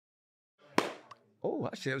Oh,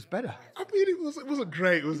 actually, it was better. I mean, it wasn't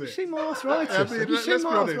great, was it? Have you seen my arthritis? I mean, Have you let's seen be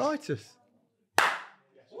my honest. arthritis?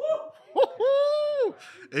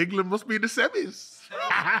 England must be in the semis.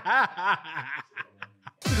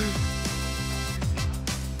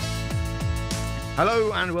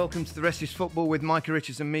 Hello and welcome to The Rest is Football with Micah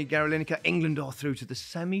Richards and me, Gary Lineker. England are through to the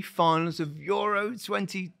semi-finals of Euro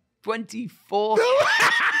 2024.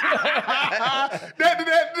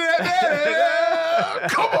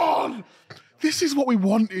 Come on! This is what we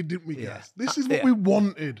wanted, didn't we, guys? Yeah. This is what we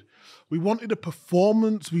wanted. We wanted a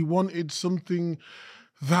performance. We wanted something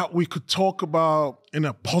that we could talk about in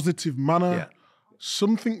a positive manner. Yeah.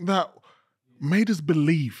 Something that made us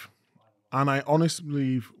believe. And I honestly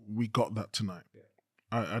believe we got that tonight.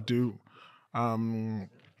 I do. The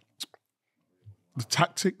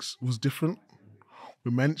tactics was different.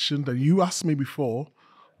 We mentioned, and you asked me before,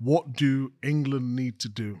 what do England need to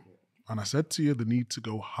do? And I said to you, they need to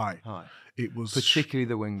go high. It was Particularly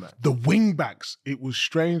the wing-back. the wing backs. It was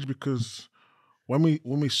strange because when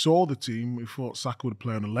we saw the team, we thought Saka would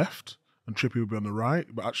play on the left and Trippier would be on the right,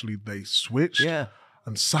 but actually they switched. Yeah.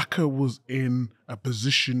 And Saka was in a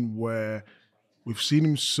position where we've seen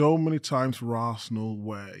him so many times for Arsenal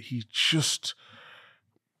where he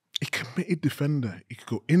committed defender. He could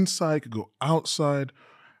go inside, he could go outside.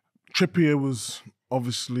 Trippier was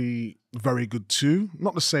obviously very good too.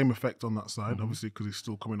 Not the same effect on that side, obviously, because he's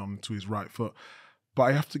still coming on to his right foot. But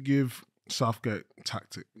I have to give Southgate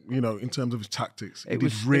tactic, in terms of his tactics. It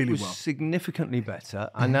did really well. Significantly better.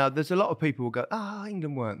 And now there's a lot of people who go,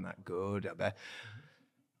 England weren't that good. I bet.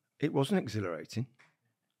 It wasn't exhilarating,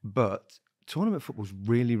 but tournament football's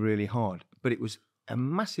really, really hard. But it was a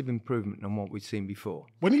massive improvement on what we'd seen before.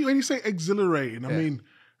 When you say exhilarating, I mean,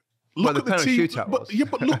 look at the penalty team. shootout But, was. yeah,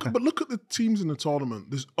 but look at the teams in the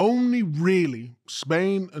tournament. There's only really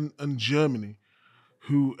Spain and Germany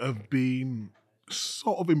who have been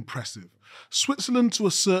sort of impressive. Switzerland to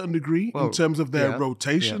a certain degree in terms of their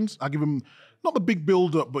rotations. I give them not the big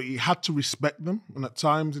build-up, but you had to respect them. And at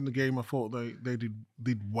times in the game, I thought they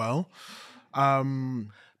did well.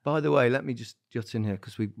 By the way, let me just jot in here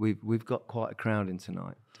because we've got quite a crowd in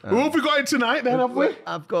tonight. Who have we got in tonight then, have we?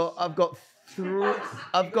 I've got two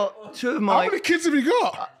of my How many kids have you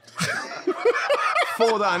got?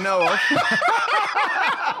 4 that I know of.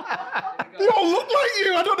 They all look like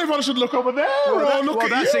you. I don't know if I should look over there or look at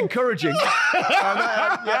that's you. encouraging.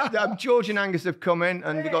 George and Angus have come in,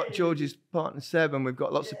 and we've got George's partner Seb, and we've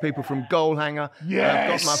got lots of people from Goal Hanger.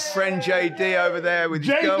 Yes. I've got my friend JD over there with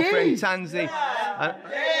his girlfriend Tansy.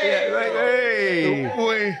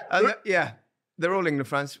 They're all England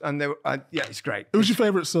fans, and it's great. Who's your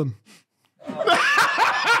favourite son?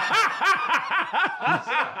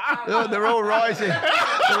 They're all rising.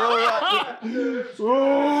 They're all rising.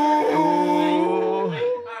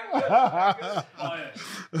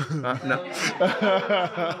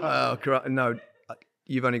 No,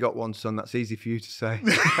 you've only got one son. That's easy for you to say.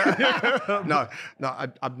 No,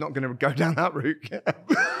 I'm not going to go down that route.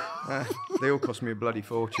 They all cost me a bloody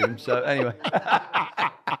fortune. So anyway.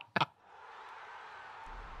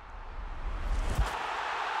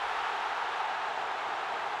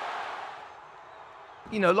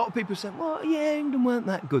 A lot of people say, well, yeah, England weren't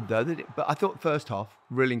that good, though. But I thought first half,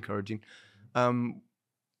 really encouraging.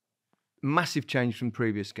 Massive change from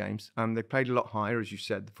previous games. They played a lot higher, as you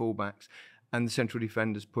said, the fullbacks, and the central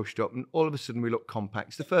defenders pushed up. And all of a sudden, we looked compact.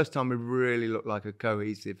 It's the first time we really looked like a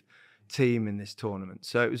cohesive team in this tournament.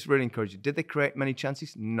 So it was really encouraging. Did they create many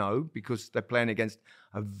chances? No, because they're playing against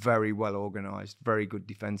a very well-organised, very good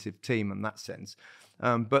defensive team in that sense.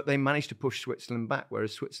 But they managed to push Switzerland back,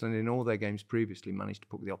 whereas Switzerland in all their games previously managed to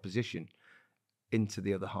put the opposition into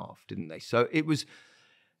the other half, didn't they? So it was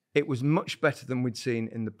much better than we'd seen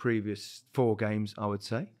in the previous 4 games, I would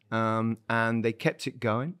say. And they kept it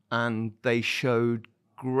going, and they showed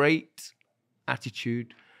great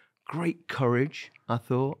attitude, great courage, I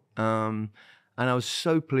thought. And I was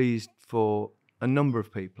so pleased for a number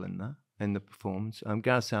of people in the performance.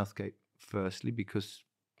 Gareth Southgate, firstly, because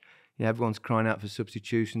everyone's crying out for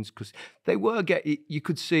substitutions because you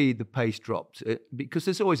could see the pace dropped because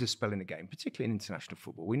there's always a spell in the game, particularly in international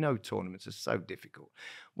football. We know tournaments are so difficult.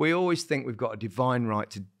 We always think we've got a divine right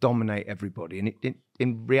to dominate everybody, and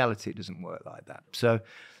in reality, it doesn't work like that. So,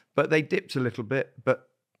 but they dipped a little bit,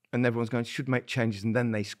 and everyone's going, should make changes, and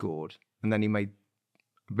then they scored, and then he made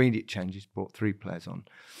immediate changes, brought 3 players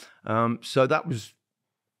on. So that was,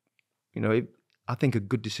 I think a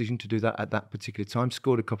good decision to do that at that particular time.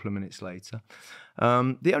 Scored a couple of minutes later.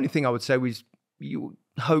 The only thing I would say was you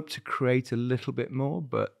hope to create a little bit more,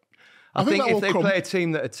 but I think if they play a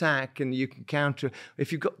team that attack and you can counter,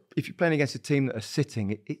 if you're playing against a team that are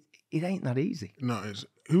sitting, it ain't that easy. No, it's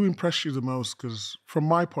who impressed you the most? Because from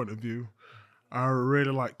my point of view, I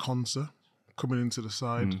really like Konsa coming into the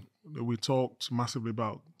side. We talked massively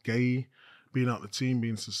about Gay being out the team,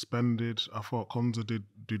 being suspended. I thought Konsa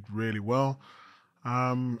did really well.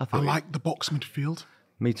 I like the box midfield.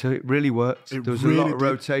 Me too. It really worked. There was really a lot of did.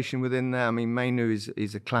 rotation within there. I mean, Mainu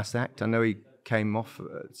is a class act. I know he came off at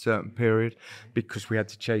a certain period because we had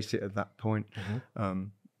to chase it at that point.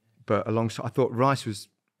 But alongside, I thought Rice was.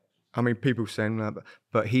 I mean, people saying that,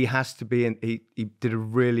 but he has to be. He did a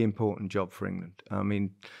really important job for England. I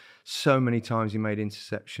mean, so many times he made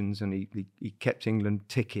interceptions and he kept England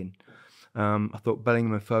ticking. I thought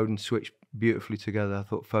Bellingham and Foden switched beautifully together. I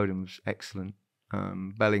thought Foden was excellent.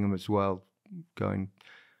 Bellingham as well, going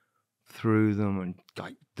through them and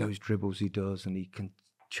like those dribbles he does, and he can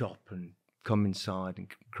chop and come inside and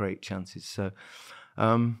create chances. So,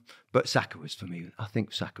 but Saka was for me. I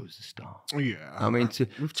think Saka was the star. Yeah, I mean to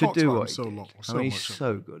talked do about what him so he did. long. I mean, he's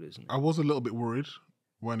so good, isn't he? I was a little bit worried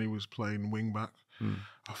when he was playing wing back.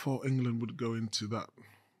 I thought England would go into that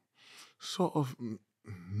sort of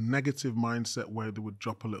negative mindset where they would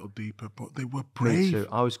drop a little deeper, but they were brave. Me too.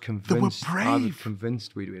 I was convinced. They were brave. I was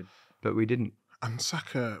convinced we would, but we didn't. And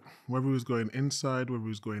Saka, whether he was going inside, whether he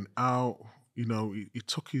was going out, you know, he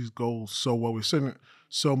took his goals so well. We've seen it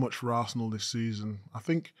so much for Arsenal this season. I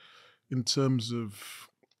think in terms of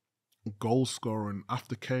goal scoring,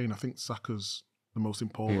 after Kane, I think Saka's the most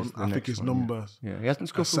important. I think his number. Yeah, he hasn't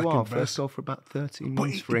scored for a while. First goal for about 13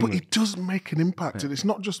 months for England. But he does make an impact. And it's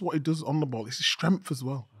not just what he does on the ball, it's his strength as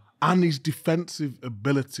well. And his defensive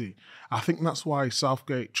ability. I think that's why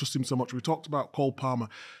Southgate trusts him so much. We talked about Cole Palmer,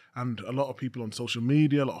 and a lot of people on social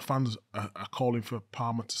media, a lot of fans are calling for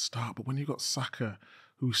Palmer to start. But when you've got Saka,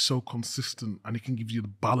 who's so consistent and he can give you the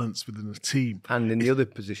balance within the team. And in the other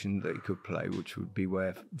position that he could play, which would be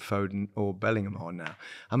where Foden or Bellingham are now.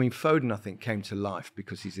 I mean, Foden, I think, came to life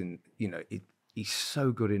because he's in, you know, he's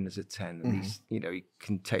so good in as a 10. And he's, you know, he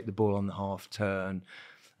can take the ball on the half turn.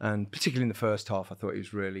 And particularly in the first half, I thought he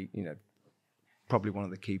was really, you know, probably one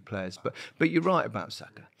of the key players. But you're right about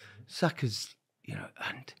Saka. Saka's, you know,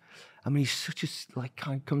 and I mean, he's such a, like,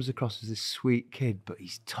 kind of comes across as this sweet kid, but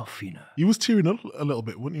he's tough, you know. You was tearing up a little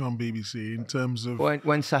bit, weren't you, on BBC in terms of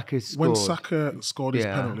when Saka scored. When Saka scored his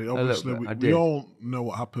penalty, obviously we all know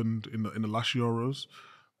what happened in the last Euros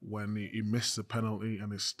when he missed the penalty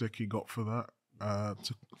and his stick he got for that.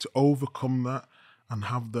 To overcome that and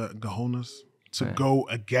have the cojones to go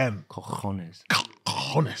again. Cojones.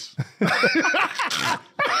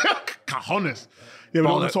 Cojones. Yeah, we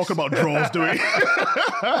don't talk about draws, do we?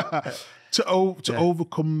 to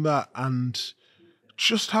overcome that and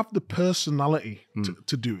just have the personality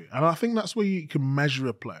to do it. And I think that's where you can measure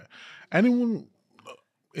a player. Anyone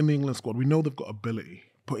in the England squad, we know they've got ability,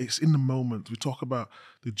 but it's in the moment. We talk about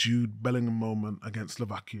the Jude Bellingham moment against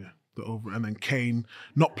Slovakia, and then Kane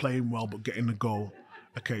not playing well but getting the goal.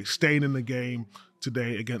 Okay, staying in the game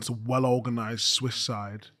today against a well-organised Swiss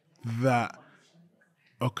side that,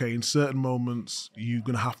 okay, in certain moments, you're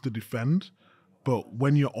going to have to defend. But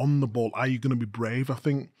when you're on the ball, are you going to be brave? I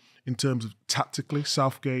think in terms of tactically,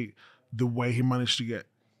 Southgate, the way he managed to get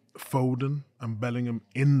Foden and Bellingham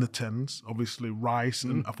in the 10s, obviously Rice,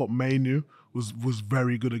 and I thought Mainu was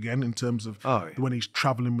very good again in terms of when he's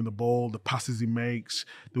travelling with the ball, the passes he makes.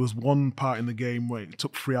 There was one part in the game where he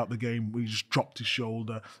took 3 out the game where he just dropped his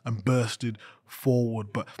shoulder and bursted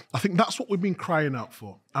forward. But I think that's what we've been crying out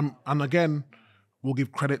for. And again, we'll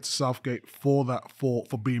give credit to Southgate for that, for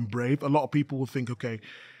being brave. A lot of people will think, okay,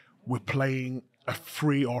 we're playing a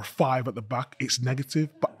 3 or 5 at the back. It's negative.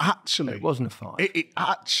 But actually... It wasn't a 5. It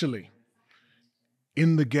actually,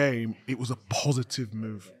 in the game, it was a positive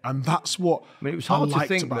move. And that's what I mean, it was hard to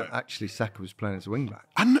think about that actually Saka was playing as a wing-back.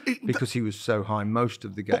 Because he was so high most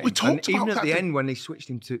of the game. But we talked and even about at the end when they switched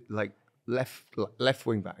him to like left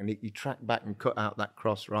wing-back and he tracked back and cut out that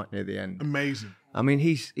cross right near the end. Amazing. I mean,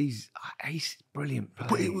 he's brilliant.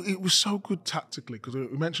 But it was so good tactically, because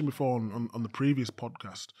we mentioned before on the previous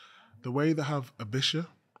podcast, the way they have Abisha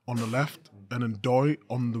on the left and Ndoye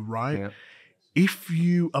on the right. Yeah. If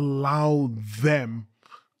you allow them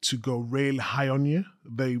to go really high on you,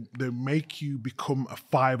 they make you become a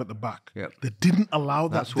 5 at the back. Yep. They didn't allow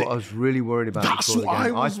that. That's what I was really worried about. That's what I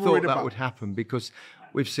was worried thought that about. would happen because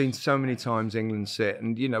we've seen so many times England sit,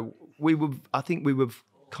 and you know we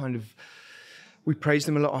praised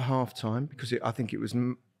them a lot at half time because I think it was,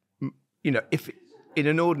 you know, if in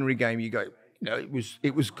an ordinary game you go, you know,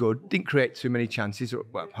 it was good. Didn't create too many chances, or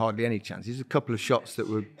well, hardly any chances. A couple of shots that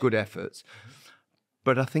were good efforts.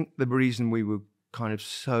 But I think the reason we were kind of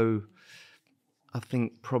so, I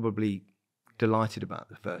think probably delighted about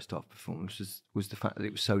the first half performance was the fact that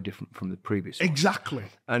it was so different from the previous one. Exactly.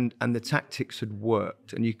 And the tactics had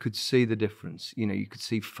worked, and you could see the difference. You know, you could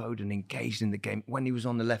see Foden engaged in the game. When he was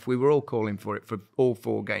on the left, we were all calling for it for all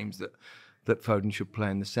 4 games that Foden should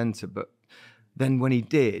play in the centre. But then when he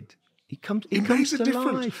did, he makes a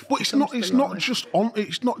difference. Life. But it's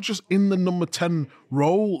not just in the number 10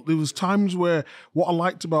 role. There was times where what I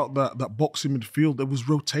liked about that boxing midfield, there was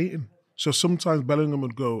rotating. So sometimes Bellingham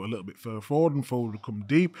would go a little bit further forward and Foden would come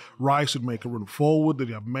deep. Rice would make a run forward. Then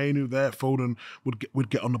you have Mainu there. Foden would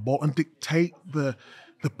get on the ball and dictate the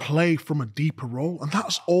play from a deeper role. And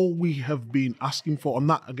that's all we have been asking for. And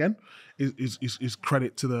that, again, is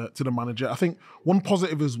credit to the manager. I think one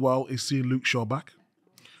positive as well is seeing Luke Shaw back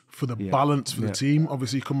for the balance for the team.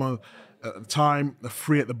 Obviously, come on. At the time, the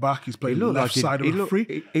free at the back, he's played left side of the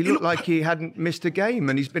free. He looked like he hadn't missed a game,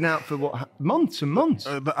 and he's been out for months and months.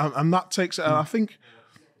 And that takes it. And I think,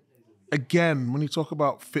 again, when you talk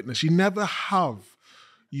about fitness, you never have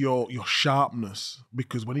your sharpness,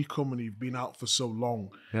 because when you come and you've been out for so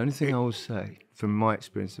long. The only thing I will say, from my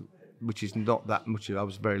experience, which is not that much, I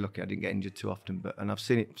was very lucky, I didn't get injured too often, and I've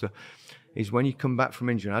seen it, is when you come back from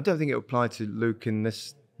injury. And I don't think it will apply to Luke in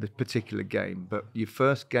this particular game, but your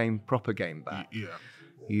first proper game back,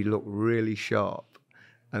 you look really sharp,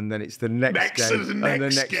 and then it's the next game and the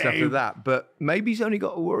next game after that. But maybe he's only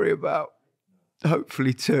got to worry about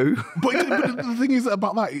hopefully 2. But the thing is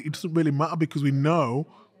about that, it doesn't really matter, because we know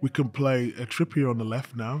we can play a Trippier on the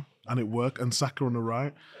left now, and it worked, and Saka on the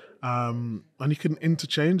right, and you can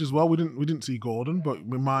interchange as well. We didn't see Gordon, but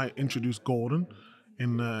we might introduce Gordon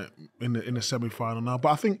in the semi-final now. But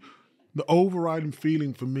I think the overriding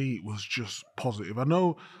feeling for me was just positive. I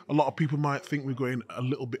know a lot of people might think we're going a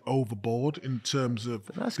little bit overboard in terms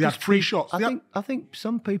of they had 3 shots. I think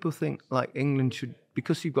some people think like England should,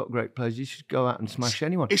 because you've got great players, you should go out and smash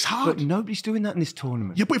anyone. It's hard. But nobody's doing that in this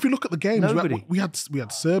tournament. Yeah, but if you look at the games, we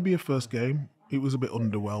had Serbia first game. It was a bit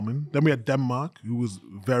underwhelming. Then we had Denmark, who was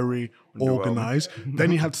very organised.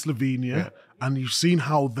 Then you had Slovenia, and you've seen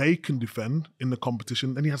how they can defend in the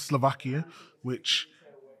competition. Then you had Slovakia, which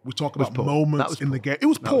we talk about moments in the game. It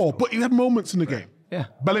was poor, but you had moments in the game. Yeah.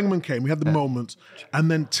 Bellingham came, we had the moments. And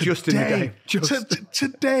then today, just in the game.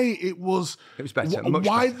 Today it was better.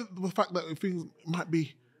 Why better. The fact that things might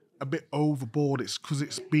be a bit overboard, it's because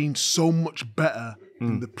it's been so much better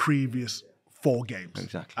than the previous 4 games.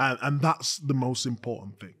 Exactly. And that's the most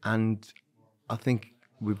important thing. And I think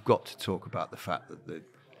we've got to talk about the fact that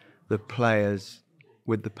the players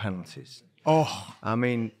with the penalties. Oh. I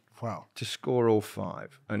mean, wow. To score all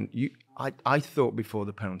 5. And I thought before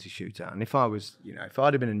the penalty shootout, and if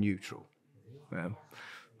I'd have been a neutral,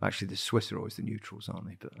 actually the Swiss are always the neutrals, aren't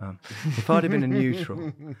they? But if I'd have been a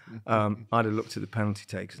neutral, I'd have looked at the penalty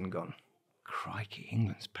takers and gone, crikey,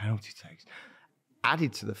 England's penalty takes.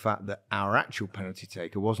 Added to the fact that our actual penalty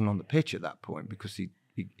taker wasn't on the pitch at that point because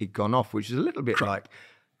he'd gone off, which is a little bit like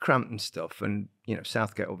cramped and stuff. And,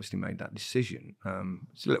 Southgate obviously made that decision.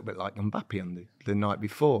 It's a little bit like Mbappe on the night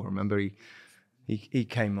before. Remember, he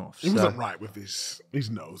came off. He wasn't right with his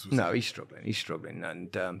nose, was he? He's struggling.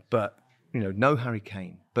 And but, no Harry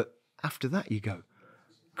Kane. But after that, you go,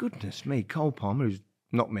 goodness me, Cole Palmer, who's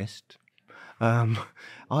not missed.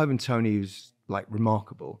 Ivan Toney, who's like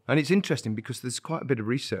remarkable. And it's interesting because there's quite a bit of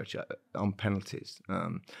research on penalties.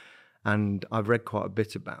 And I've read quite a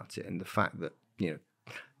bit about it, and the fact that,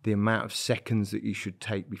 the amount of seconds that you should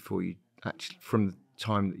take before you actually, from the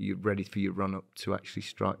time that you're ready for your run up to actually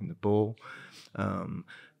striking the ball.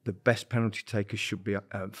 The best penalty takers should be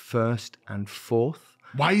first and fourth.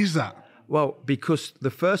 Why is that? Well, because the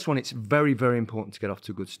first one, it's very, very important to get off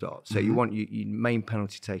to a good start. So you want your main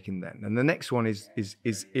penalty taken then. And the next one is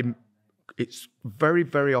it's very,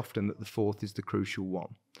 very often that the fourth is the crucial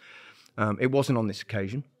one. It wasn't on this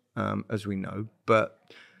occasion, as we know, but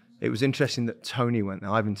it was interesting that Tony went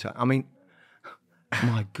there. I mean,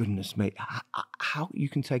 my goodness me, how you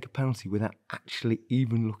can take a penalty without actually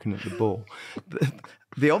even looking at the ball.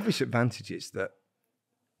 The obvious advantage is that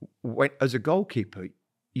as a goalkeeper,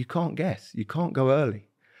 you can't guess. You can't go early.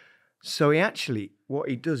 So what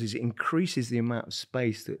he does is it increases the amount of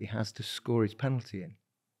space that he has to score his penalty in.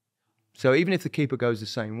 So even if the keeper goes the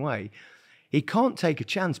same way, he can't take a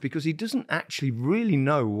chance because he doesn't actually really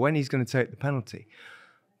know when he's going to take the penalty.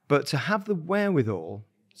 But to have the wherewithal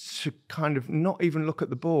to kind of not even look at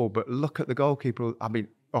the ball, but look at the goalkeeper, I mean,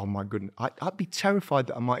 oh my goodness, I'd be terrified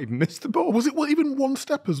that I might even miss the ball. Was it even one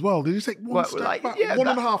step as well? Did he take one step back? Yeah,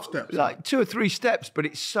 1.5 steps? Like 2 or 3 steps, but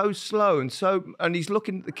it's so slow and he's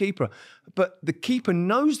looking at the keeper. But the keeper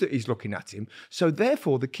knows that he's looking at him, so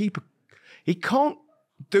therefore the keeper, he can't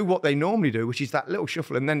do what they normally do, which is that little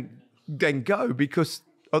shuffle and then then go because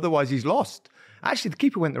otherwise he's lost. Actually, the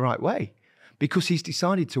keeper went the right way because he's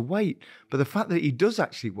decided to wait. But the fact that he does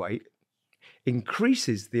actually wait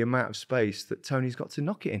increases the amount of space that Tony's got to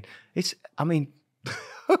knock it in.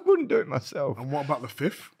 I wouldn't do it myself. And what about the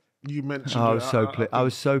fifth? You mentioned. I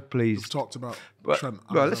was so pleased. We've talked about Trent.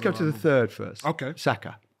 Well, let's go to the third first. Okay.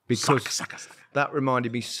 Saka. Because Saka. That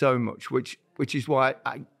reminded me so much, which is why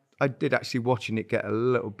I did actually watching it get a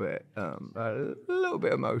little bit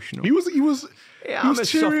emotional. He was I'm a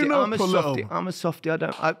cheering up a little. I'm a softie.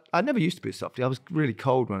 I never used to be a softie. I was really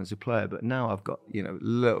cold when I was a player, but now I've got a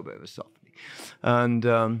little bit of a softie. And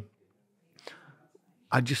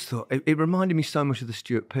I just thought it reminded me so much of the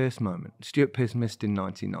Stuart Pearce moment. Stuart Pearce missed in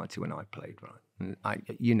 1990 when I played, right? And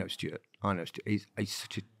Stuart. I know Stuart. He's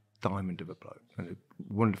such a diamond of a bloke and a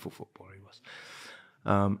wonderful footballer he was.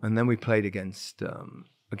 And then we played against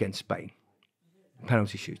Spain,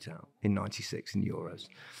 penalty shootout in '96 in Euros,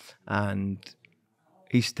 and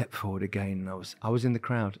he stepped forward again. And I was in the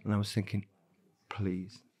crowd and I was thinking,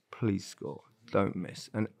 please score, don't miss.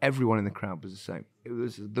 And everyone in the crowd was the same.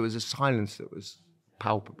 There was a silence that was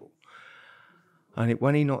palpable. And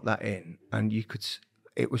when he knocked that in, and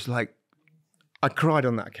it was like, I cried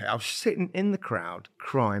on that occasion. I was sitting in the crowd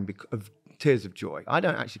crying because of tears of joy. I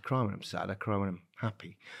don't actually cry when I'm sad. I cry when I'm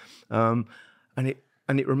happy. And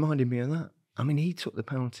it reminded me of that. I mean, he took the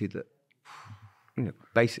penalty that,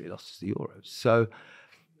 basically lost us the Euros. So,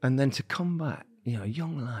 and then to come back, a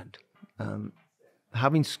young lad,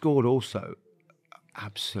 having scored also,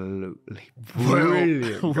 absolutely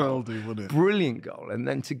brilliant. Brilliant goal. And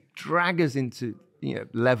then to drag us into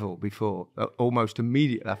level before, almost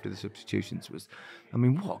immediately after the substitutions was,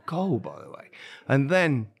 what a goal, by the way. And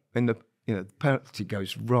then when the penalty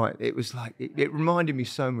goes right, it was like, it reminded me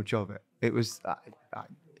so much of it. It was,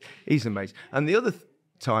 he's amazing. And the other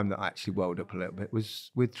time that I actually welled up a little bit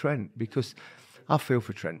was with Trent, because I feel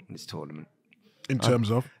for Trent in this tournament. In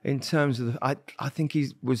terms of, I think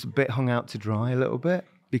he was a bit hung out to dry a little bit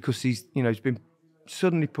because he's been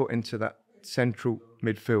suddenly put into that central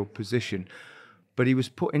midfield position, but he was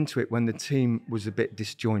put into it when the team was a bit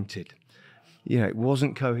disjointed. It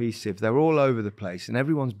wasn't cohesive. They're all over the place, and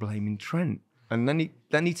everyone's blaming Trent. And then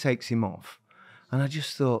he takes him off, and I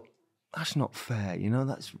just thought that's not fair.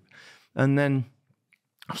 And then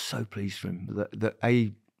I was so pleased for him that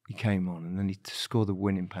he came on, and then he scored the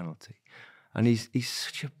winning penalty. And he's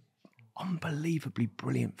such an unbelievably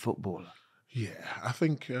brilliant footballer. Yeah, I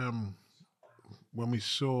think when we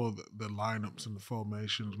saw the lineups and the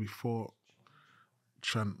formations, we thought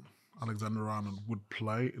Trent Alexander-Arnold would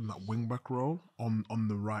play in that wing-back role on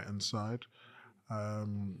the right-hand side.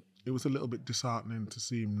 It was a little bit disheartening to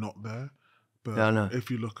see him not there. But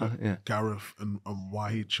if you look at Gareth and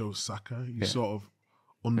why he chose Saka, you sort of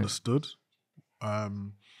understood.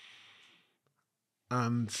 And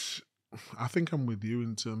I think I'm with you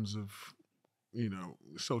in terms of,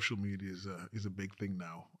 social media is a big thing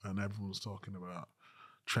now, and everyone's talking about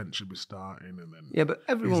Trent should be starting, and then but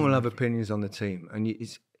everyone will have opinions on the team, and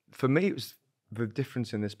for me it was the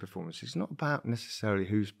difference in this performance. It's not about necessarily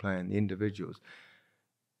who's playing, the individuals.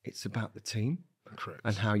 It's about the team. Correct.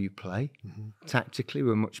 And how you play. Mm-hmm. Tactically,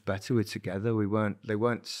 we're much better. We're together. They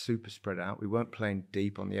weren't super spread out. We weren't playing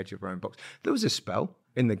deep on the edge of our own box. There was a spell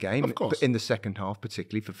in the game, of course, in the second half,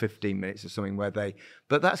 particularly for 15 minutes or something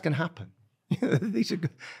but that's going to happen. These are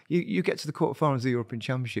you get to the quarterfinals of the European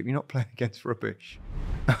Championship, you're not playing against rubbish.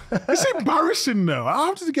 It's embarrassing though.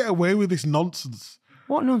 How did he get away with this nonsense?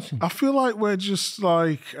 What nonsense? I feel like we're just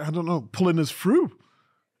pulling us through.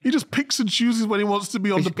 He just picks and chooses when he wants to be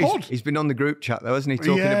on the pod. He's been on the group chat though, hasn't he?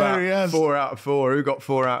 Talking about 4 out of 4. Who got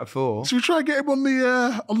 4 out of 4? Should we try and get him on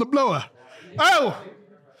the blower? Oh,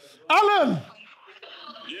 Alan!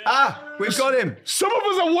 We've got him. Some of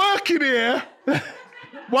us are working here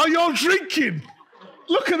while you're drinking.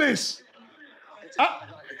 Look at this.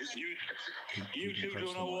 You two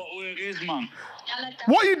don't know what work is, man.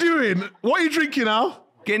 What are you doing? What are you drinking, Al?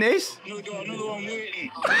 Guinness. You got another one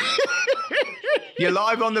waiting. You're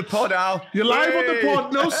live on the pod, Al. You're live on the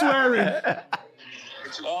pod, no swearing.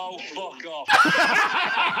 Oh, fuck off.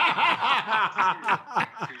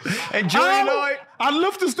 Enjoy your night. I'd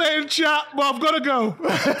love to stay and chat, but I've got to go.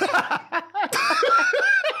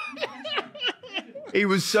 He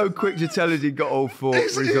was so quick to tell us he got all 4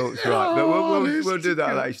 results right. But we'll do that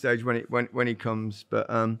at a later stage when he comes. But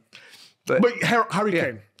Harry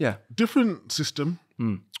Kane. Yeah. Different system.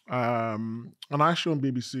 And I show on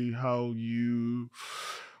BBC how you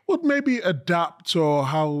would maybe adapt, or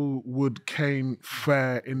how would Kane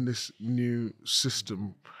fare in this new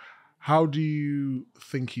system. How do you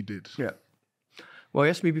think he did? Yeah. Well, you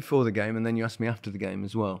asked me before the game, and then you asked me after the game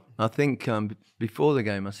as well. I think before the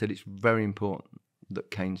game, I said it's very important that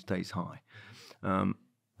Kane stays high,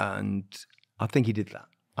 and I think he did that.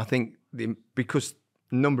 I think because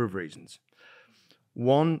a number of reasons.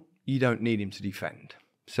 One, you don't need him to defend.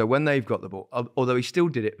 So when they've got the ball, although he still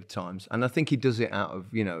did it at times, and I think he does it out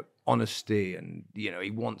of honesty, and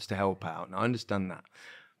he wants to help out, and I understand that,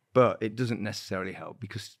 but it doesn't necessarily help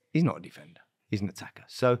because he's not a defender. He's an attacker.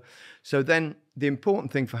 So then the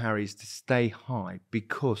important thing for Harry is to stay high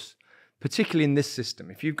because, particularly in this system,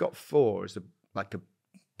 if you've got four as like a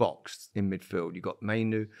box in midfield, you've got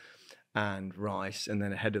Mainu and Rice, and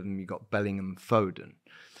then ahead of them you've got Bellingham and Foden.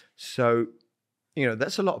 So,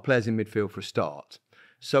 that's a lot of players in midfield for a start.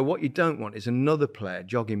 So what you don't want is another player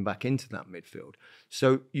jogging back into that midfield.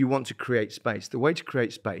 So you want to create space. The way to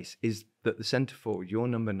create space is that the centre forward, your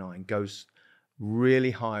number 9, goes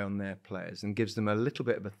really high on their players and gives them a little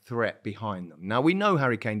bit of a threat behind them. Now, we know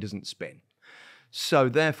Harry Kane doesn't spin. So,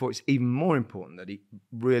 therefore, it's even more important that he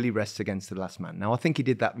really rests against the last man. Now, I think he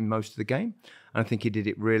did that in most of the game, and I think he did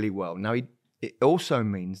it really well. Now, it also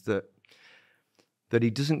means that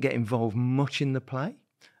he doesn't get involved much in the play,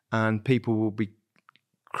 and people will be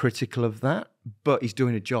critical of that, but he's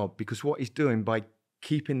doing a job because what he's doing by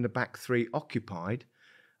keeping the back three occupied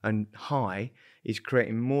and high is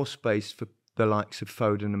creating more space for the likes of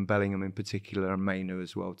Foden and Bellingham in particular, and Mainu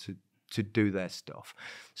as well, to do their stuff.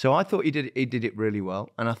 So I thought he did it really well,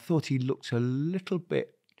 and I thought he looked a little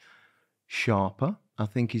bit sharper. I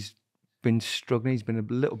think he's been struggling. He's been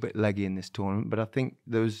a little bit leggy in this tournament, but I think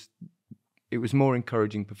it was more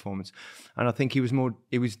encouraging performance, and I think he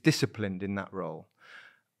was disciplined in that role.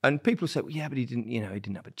 And people say, well, yeah, but he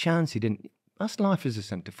didn't have a chance. He didn't. That's life as a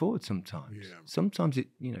centre forward sometimes. Yeah. Sometimes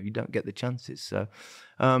you don't get the chances. So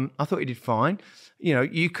I thought he did fine.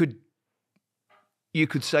 You could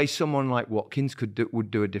say someone like Watkins would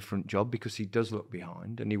do a different job because he does look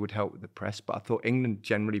behind and he would help with the press. But I thought England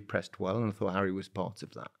generally pressed well, and I thought Harry was part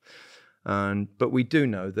of that. But we do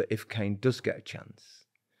know that if Kane does get a chance,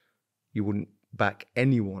 you wouldn't back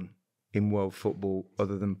anyone in world football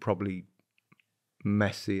other than probably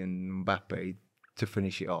Messi and Mbappe to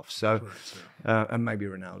finish it off. So, correct, yeah. And maybe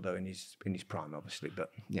Ronaldo in his prime, obviously.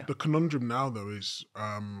 But yeah, the conundrum now though is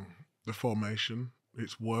the formation.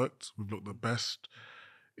 It's worked. We've looked the best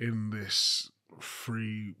in this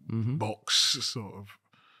free box sort of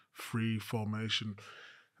free formation.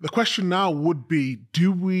 The question now would be: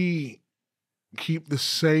 do we keep the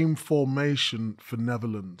same formation for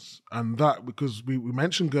Netherlands? And that because we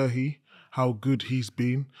mentioned Guehi, how good he's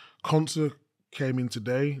been. Konsa came in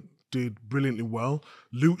today, did brilliantly well.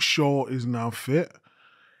 Luke Shaw is now fit.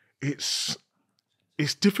 It's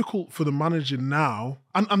difficult for the manager now,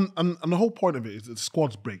 and the whole point of it is that the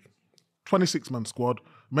squad's big. 26-man squad.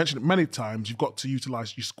 I mentioned it many times. You've got to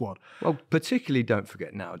utilise your squad. Well, particularly don't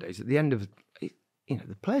forget nowadays at the end of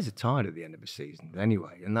the players are tired at the end of a season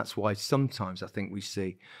anyway, and that's why sometimes I think we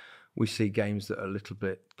see games that are a little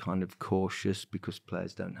bit kind of cautious because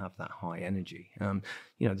players don't have that high energy.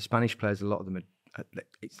 The Spanish players, a lot of them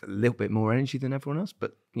it's a little bit more energy than everyone else,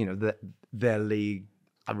 but their league.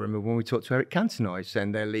 I remember when we talked to Eric Cantona,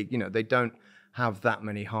 saying their league, they don't have that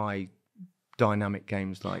many high dynamic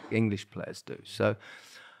games like English players do. So,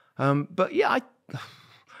 but yeah,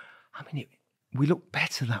 we look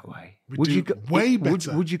better that way. Way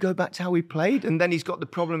better. Would you go back to how we played? And then he's got the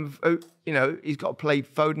problem of, he's got to play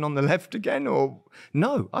Foden on the left again, or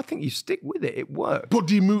no? I think you stick with it. It works. But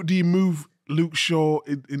do you move Luke Shaw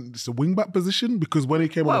in the wing-back position? Because when he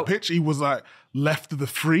came on the pitch, he was like left of the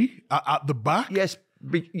free at the back. Yes,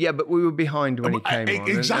 but we were behind when he came on.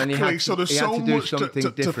 Exactly. So there's so much to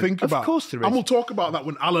think about. Of course there is. And we'll talk about that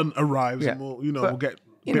when Alan arrives, and we'll get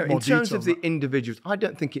a bit more detail. In terms of the individuals, I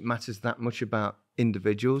don't think it matters that much about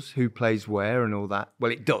individuals, who plays where and all that.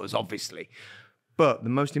 Well, it does, obviously. But the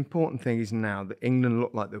most important thing is now that England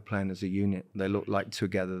looked like they were playing as a unit. They looked like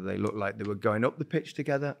together. They looked like they were going up the pitch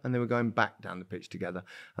together and they were going back down the pitch together.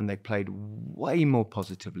 And they played way more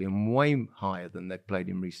positively and way higher than they've played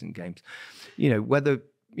in recent games. Whether,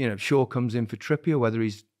 Shaw comes in for Trippier, whether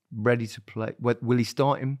he's ready to play, will he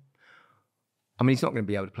start him? I mean, he's not going to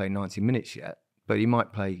be able to play 90 minutes yet, but he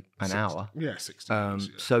might play an hour. Yeah, 60 minutes.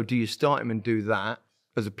 Yeah. So do you start him and do that?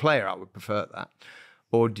 As a player, I would prefer that.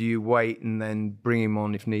 Or do you wait and then bring him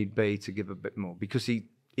on if need be to give a bit more? Because he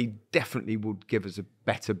definitely would give us a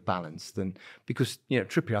better balance than... Because,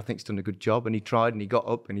 Trippier, I think, has done a good job, and he tried and he got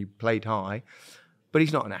up and he played high. But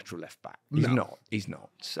he's not a natural left-back. He's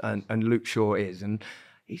not. And Luke Shaw is. And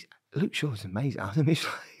Luke Shaw's amazing. I mean,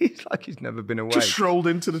 he's like he's never been away. Just strolled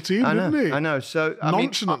into the team, didn't he? I know. So,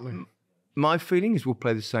 nonchalantly. my feeling is we'll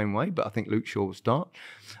play the same way, but I think Luke Shaw will start.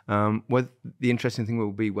 The interesting thing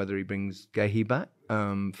will be whether he brings Gehi back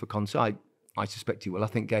for Konsa. I suspect he will. I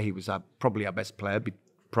think Gehi was probably our best player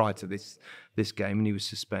prior to this game, and he was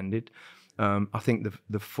suspended. I think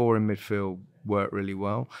the four in midfield worked really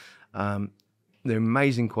well. The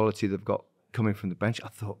amazing quality they've got coming from the bench. I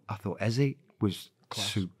thought Eze was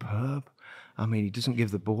superb. I mean, he doesn't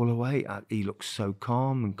give the ball away. He looks so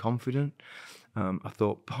calm and confident. I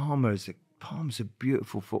thought Palmer's a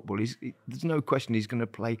beautiful footballer. There's no question he's going to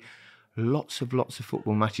play lots of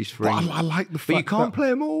football matches for England. I like the fact but you can't play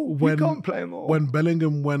them all. You can't play them all. When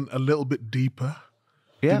Bellingham went a little bit deeper,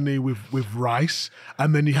 didn't he, with Rice,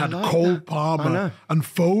 and then he had Cole Palmer and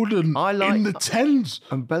Foden in the tens.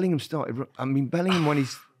 And Bellingham started. I mean, Bellingham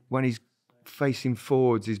when he's facing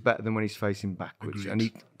forwards is better than when he's facing backwards.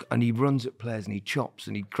 Agreed. And he runs at players and he chops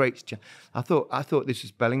and he creates. I thought this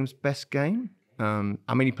was Bellingham's best game.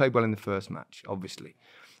 I mean, he played well in the first match, obviously,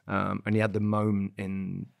 and he had the moment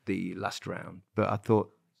in the last round. But I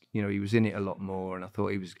thought, he was in it a lot more, and I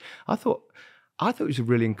thought it was a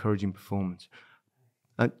really encouraging performance.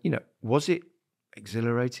 And was it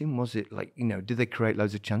exhilarating? Was it like, did they create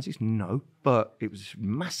loads of chances? No, but it was a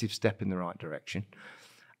massive step in the right direction.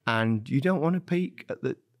 And you don't want to peak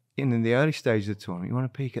in the early stage of the tournament. You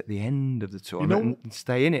want to peak at the end of the tournament and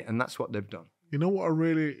stay in it, and that's what they've done. You know what I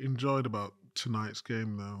really enjoyed about tonight's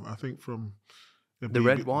game, though? I think from the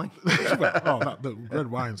red wine. The red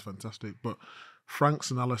wine's fantastic. But Frank's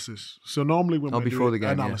analysis. So normally when we do the game,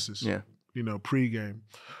 analysis, pre-game,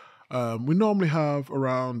 we normally have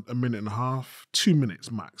around a minute and a half, 2 minutes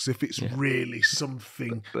max, if it's really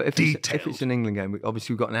something but if detailed. If it's an England game,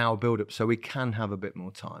 obviously we've got an hour build-up, so we can have a bit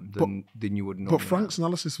more time than you would normally. But Frank's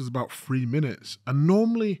analysis was about 3 minutes. And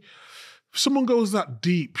normally, if someone goes that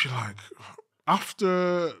deep, you're like,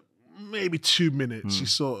 after maybe 2 minutes,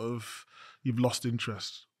 you've lost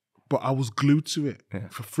interest. But I was glued to it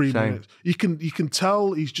for 3 minutes. You can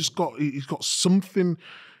tell he's got something.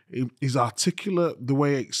 He's articulate, the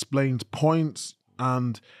way he explains points,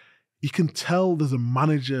 and you can tell there's a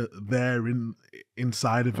manager there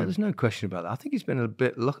inside of him. There's no question about that. I think he's been a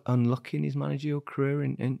bit unlucky in his managerial career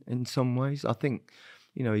in some ways. I think,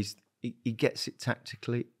 he gets it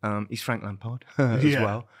tactically. He's Frank Lampard as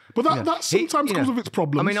well. But that sometimes comes with its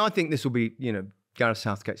problems. I mean, I think this will be, Gareth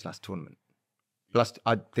Southgate's last tournament.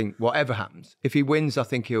 I think whatever happens, if he wins, I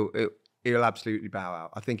think he'll absolutely bow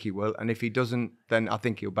out. I think he will. And if he doesn't, then I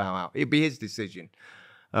think he'll bow out. It'll be his decision.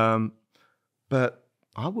 But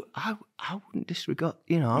I wouldn't disregard,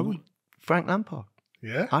 Frank Lampard.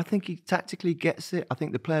 Yeah. I think he tactically gets it. I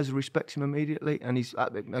think the players respect him immediately. And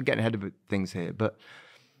I'm getting ahead of things here. But,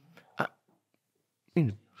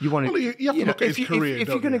 you want to... Well, you have to look at his career, if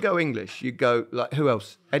you're going to go English, you go, like, who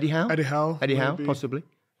else? Eddie Howe? Eddie Howe, possibly.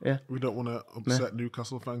 Yeah. We don't want to upset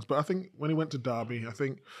Newcastle fans. But I think when he went to Derby, I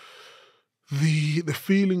think... The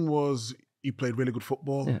feeling was he played really good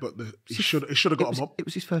football, but he should have got him up. It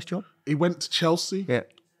was his first job. He went to Chelsea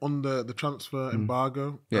under the transfer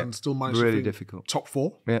embargo and still managed to difficult. top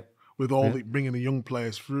four. Yeah, with all bringing the young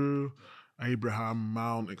players through, Abraham,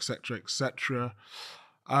 Mount, etc., etc.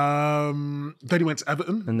 Then he went to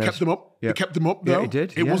Everton and kept them up. He kept them up, though. Yeah, he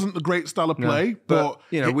did. It wasn't the great style of play, but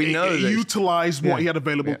we know he utilised what he had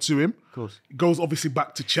available to him. Of course. Goes obviously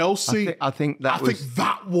back to Chelsea. I think that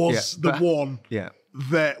was the one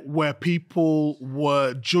that where people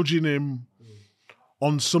were judging him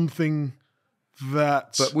on something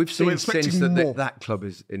that. But we've seen since that club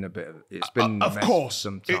is in a bit of. It's been of course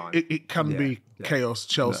some time. It can be chaos,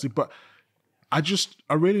 Chelsea, but I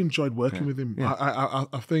really enjoyed working with him.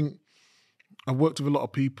 I think I worked with a lot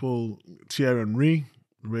of people. Thierry Henry,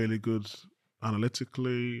 really good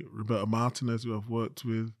analytically. Roberto Martinez, who I've worked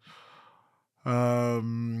with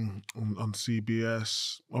on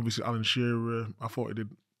CBS. Obviously, Alan Shearer. I thought he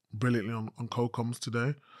did brilliantly on co-coms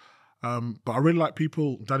today. But I really like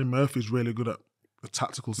people. Danny Murphy's really good at the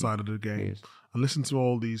tactical side of the game. And listen to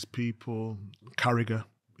all these people. Carragher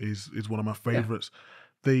is one of my favourites.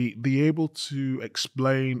 They able to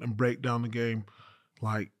explain and break down the game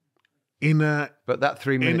like But that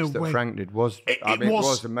 3 minutes that Frank did was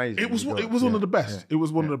amazing. It was one of the best. It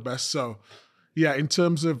was one of the best. So in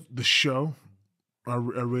terms of the show, I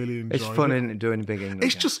really enjoyed it. It's fun, isn't it, doing a big England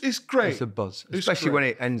game? It's great. It's a buzz. Especially when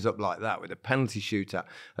it ends up like that with a penalty shootout.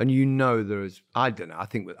 And there is, I don't know, I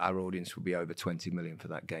think our audience will be over 20 million for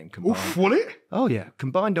that game combined. Oof, will it? Oh, yeah.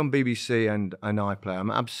 Combined on BBC and iPlayer,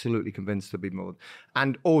 I'm absolutely convinced there'll be more.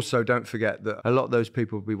 And also, don't forget that a lot of those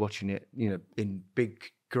people will be watching it, in big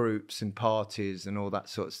groups and parties and all that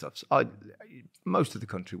sort of stuff. So most of the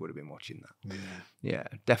country would have been watching that. Yeah,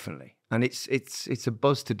 definitely. And it's a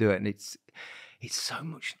buzz to do it, and it's so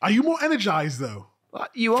much. Are you more energized though?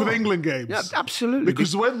 You for are. the England games? Yeah, absolutely.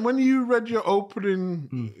 Because when you read your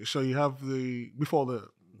opening, so you have before the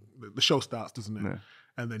show starts, doesn't it? Yeah.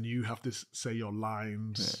 And then you have to say your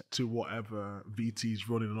lines to whatever VT's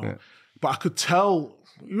running and all. Yeah. But I could tell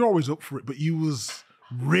you're always up for it, but you was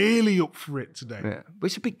really up for it today. Yeah, but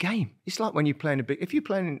it's a big game. It's like when you're playing if you're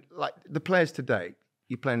playing like the players today,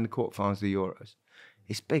 you're playing in the quarterfinals of the Euros.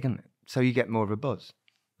 It's big, isn't it? So you get more of a buzz.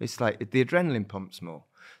 It's like the adrenaline pumps more.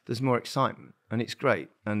 There's more excitement, and it's great.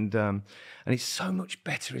 And it's so much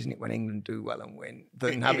better, isn't it, when England do well and win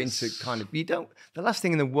than having to kind of the last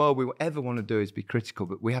thing in the world we will ever want to do is be critical,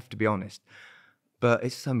 but we have to be honest. But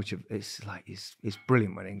it's so much of it's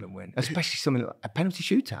brilliant when England win, especially something like a penalty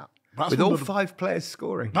shootout with all 5 players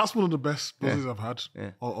scoring. That's one of the best buzzes I've had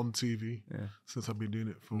on TV since I've been doing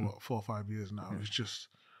it for 4 or 5 years now. It's just,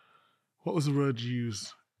 what was the word you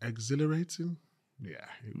used? Exhilarating. Yeah,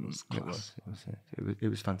 it was class. It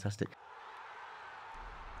was fantastic.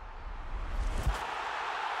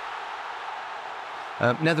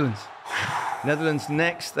 Netherlands. Netherlands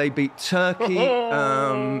next. They beat Turkey.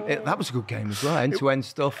 That was a good game as well. End-to-end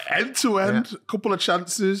stuff. End-to-end. A couple of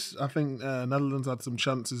chances. I think Netherlands had some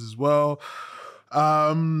chances as well.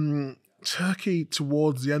 Turkey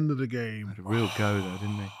towards the end of the game. Had a real go though,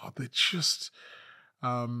 didn't they? They just...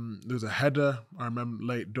 there was a header. I remember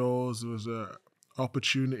late doors. There was a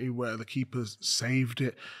opportunity where the keepers saved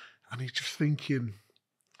it, and he's just thinking.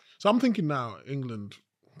 So I'm thinking now, England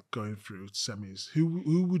going through semis.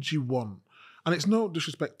 Who would you want? And it's no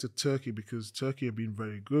disrespect to Turkey because Turkey have been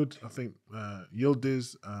very good. I think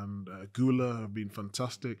Yildiz and Gula have been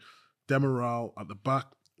fantastic. Demiral at the back.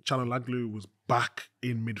 Çalhanoğlu was back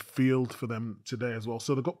in midfield for them today as well.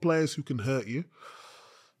 So they've got players who can hurt you.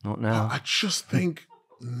 Not now. I just think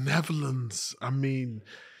Netherlands, I mean,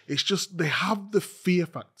 it's just, they have the fear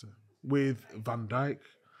factor with Van Dijk.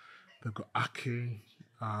 They've got Ake.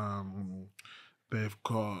 They've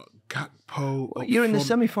got Gakpo. Well, you're in the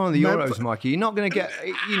semi-final of the Euros, Micah. You're not going to get,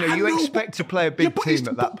 you expect to play a big team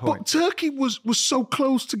at that point. But Turkey was so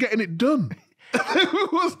close to getting it done.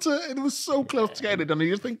 It was so close to getting it done.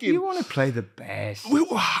 You're thinking, you want to play the best. We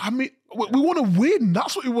want to win.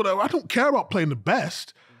 That's what we want to. I don't care about playing the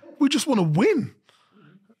best. We just want to win.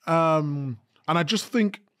 And I just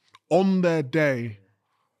think on their day,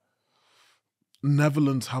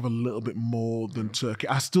 Netherlands have a little bit more than Turkey.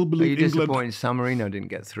 I still believe Are you England... disappointed San Marino didn't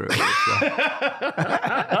get through?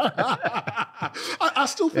 I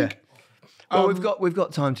still think... Well, we've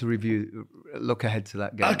got time to look ahead to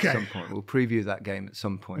that game at some point. We'll preview that game at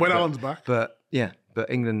some point. When Alan's back. But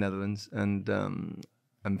England, Netherlands, and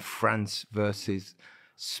France versus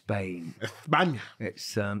Spain. España.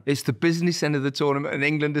 It's the business end of the tournament, and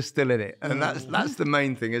England is still in it, and that's the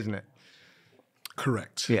main thing, isn't it?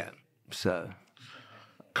 Correct. Yeah. So,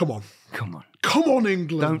 come on,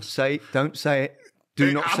 England. Don't say it.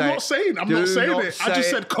 Do not say it. I'm not saying it. I just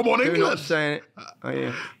said, come on, England. You're not saying it. Oh,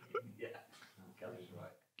 yeah.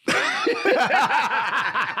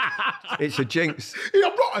 It's a jinx. Yeah,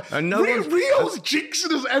 Rio's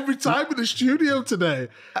jinxing us every time in the studio today.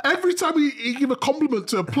 Every time he give a compliment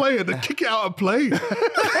to a player, they kick it out of play.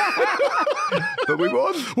 But we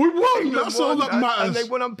won. That's all that matters. And they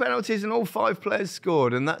won on penalties, and all 5 players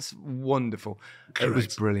scored, and that's wonderful. Correct. It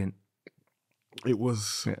was brilliant. It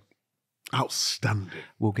was outstanding.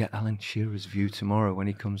 We'll get Alan Shearer's view tomorrow when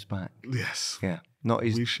he comes back. Yes. Yeah. Not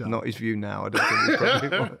his view now. I don't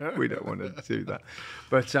think we don't want to do that.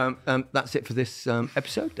 But that's it for this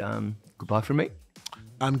episode. Goodbye from me.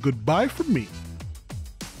 And goodbye from me.